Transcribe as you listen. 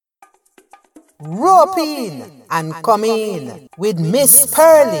Rope in and come in with Miss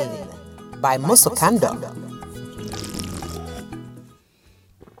Pearline by Musokando.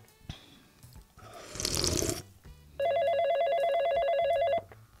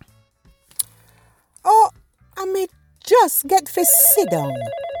 Oh, I may just get for sit down.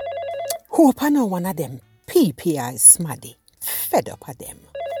 Hope I know one of them PPI smaddy. Fed up of them.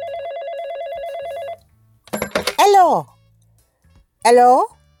 Hello? Hello?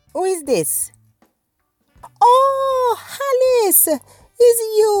 Who is this? Oh, Alice, is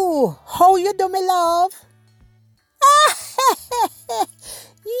you. How you do, me love?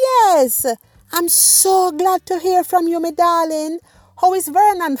 Yes, I'm so glad to hear from you, my darling. How is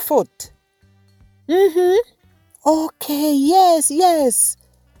Vernon Foot? Okay, yes.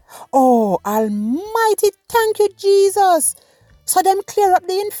 Oh, almighty, thank you, Jesus. So them clear up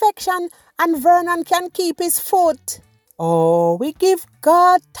the infection and Vernon can keep his foot. Oh, we give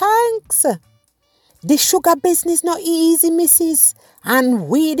God thanks. The sugar business not easy, missus. And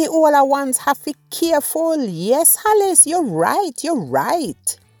we the older ones have to be careful. Yes, Alice, you're right.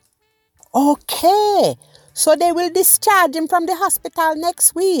 Okay, so they will discharge him from the hospital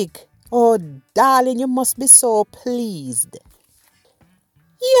next week. Oh, darling, you must be so pleased.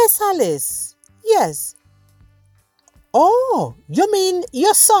 Yes, Alice, yes. Oh, you mean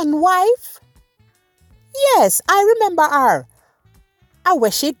your son's wife? Yes, I remember her. I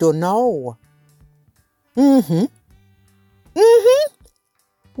wish she don't know.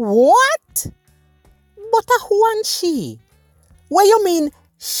 What? But who and she? What you mean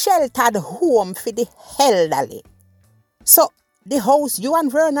sheltered home for the elderly? So the house you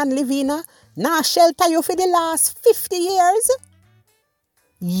and Vernon live in now shelter you for the last 50 years?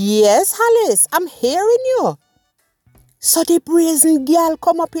 Yes, Alice, I'm hearing you. So the brazen girl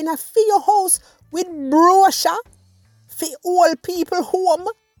come up in a for your house with brochure for old people home?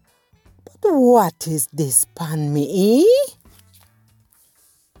 But what is this pan me, eh?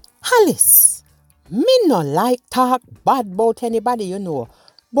 Alice, me no like talk bad about anybody, you know.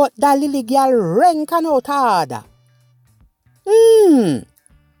 But that little girl rank and out order.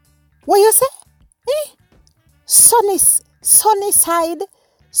 What you say?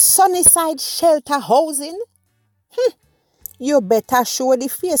 Sunnyside shelter housing? You better show the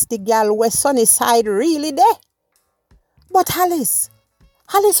face the girl where Sunnyside really there. But Alice,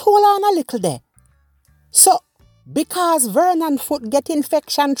 hold on a little there. So, because Vernon Foot get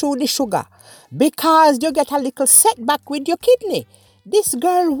infection through the sugar, because you get a little setback with your kidney, this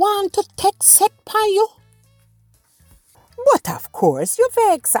girl want to take set by you? But of course you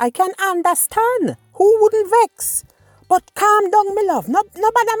vex, I can understand. Who wouldn't vex? But calm down, my love.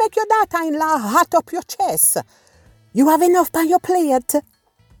 Nobody make your daughter-in-law hot up your chest. You have enough on your plate?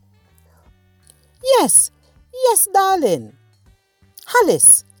 Yes, darling.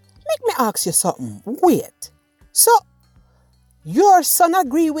 Alice, make me ask you something. Wait. So, your son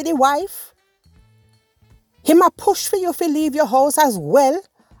agree with the wife? Him a push for you to leave your house as well?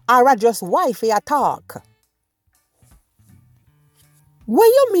 Or a just wife a talk? What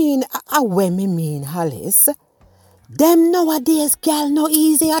you mean, what me mean, Alice? Them nowadays girl no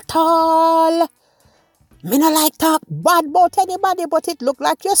easy at all. Me no like talk bad about anybody, but it look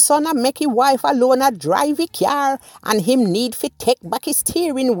like your son a make his wife alone a drive a car and him need fi take back his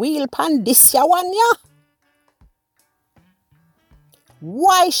steering wheel pan this ya one ya.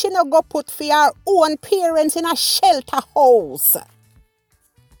 Why she no go put for her own parents in a shelter house?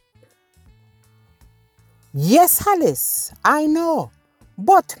 Yes, Alice, I know.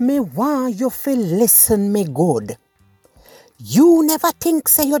 But me want you to listen me good. You never think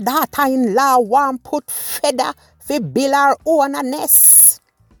say your daughter-in-law want put feather fi build her own a nest.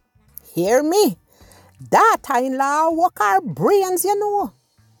 Hear me? Daughter-in-law work her brains, you know.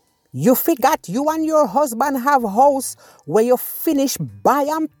 You forgot you and your husband have house where you finish buy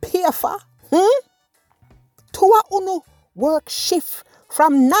and pay for? Two a uno work shift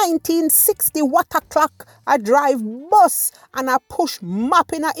from 1960 water clock a drive bus and a push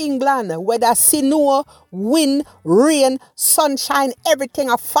map in England whether snow, wind, rain, sunshine, everything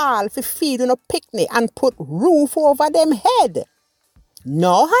a fall for feed on a picnic and put roof over them head.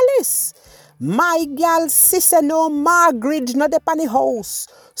 No, Alice. My girl sister no Margaret no dep on the house.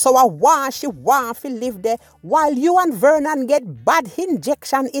 So she want to live there while you and Vernon get bad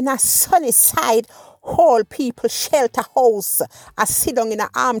injection in a Sunnyside whole people shelter house. A sit down in an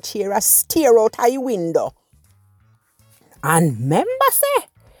armchair, a stare out a window. And remember say,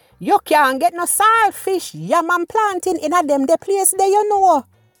 you can't get no saltfish, yam and planting in a them the place there you know.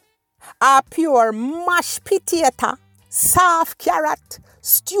 A pure mashed potato, soft carrot,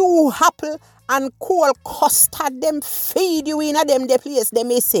 stew apple and cold custard them feed you in a them the place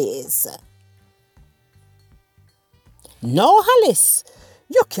them says. No, Alice,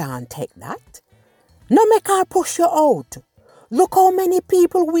 you can't take that. No make her push you out. Look how many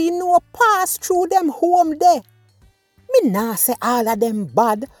people we know pass through them home there. Me nah say all of them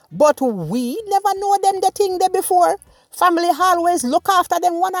bad, but we never know them the thing there before. Family always look after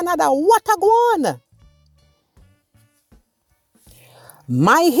them one another. What a go on?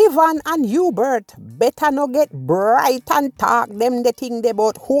 My Ivan and Hubert better no get bright and talk them the thing they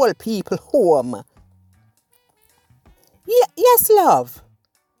about whole people home. Yes, love.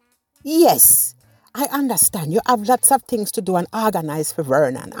 Yes, I understand. You have lots of things to do and organize for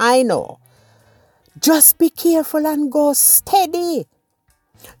Vernon. I know. Just be careful and go steady.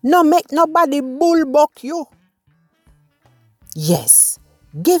 No make nobody bullbuck you. Yes,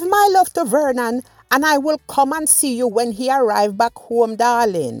 give my love to Vernon and I will come and see you when he arrive back home,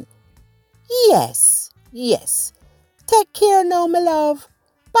 darling. Yes. Take care now, my love.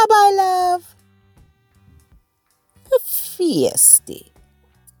 Bye-bye, love. Fiesty.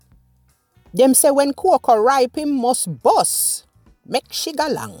 Them say when cocoa ripe, him must bust. Make she go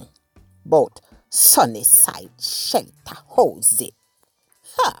long. But sunny side shelter house it.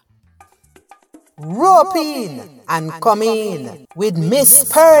 Ha! Rope in and come in with Miss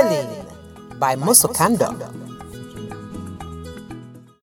Pearline by Musukando.